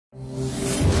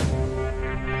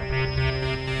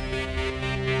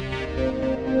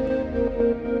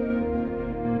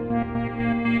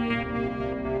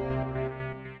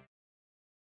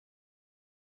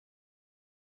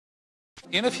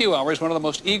In a few hours, one of the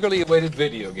most eagerly awaited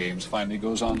video games finally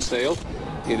goes on sale.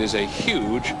 It is a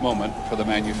huge moment for the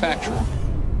manufacturer.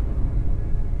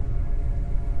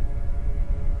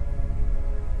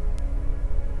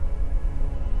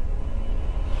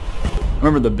 I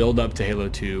remember the build-up to Halo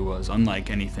 2 was unlike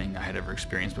anything I had ever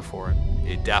experienced before.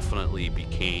 It definitely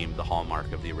became the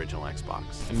hallmark of the original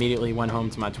Xbox. Immediately went home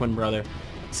to my twin brother,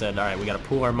 said, all right, we got to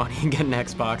pool our money and get an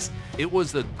Xbox. It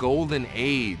was the golden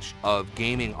age of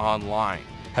gaming online.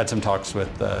 Had some talks with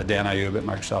Dan Ayub at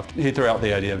Microsoft. He threw out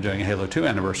the idea of doing a Halo 2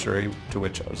 anniversary, to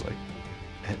which I was like,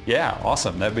 yeah,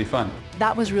 awesome, that'd be fun.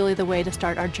 That was really the way to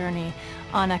start our journey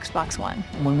on Xbox One.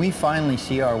 When we finally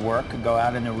see our work go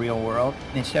out in the real world,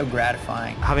 it's so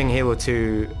gratifying. Having Halo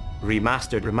 2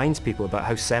 remastered reminds people about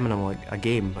how seminal a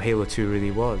game Halo 2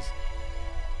 really was.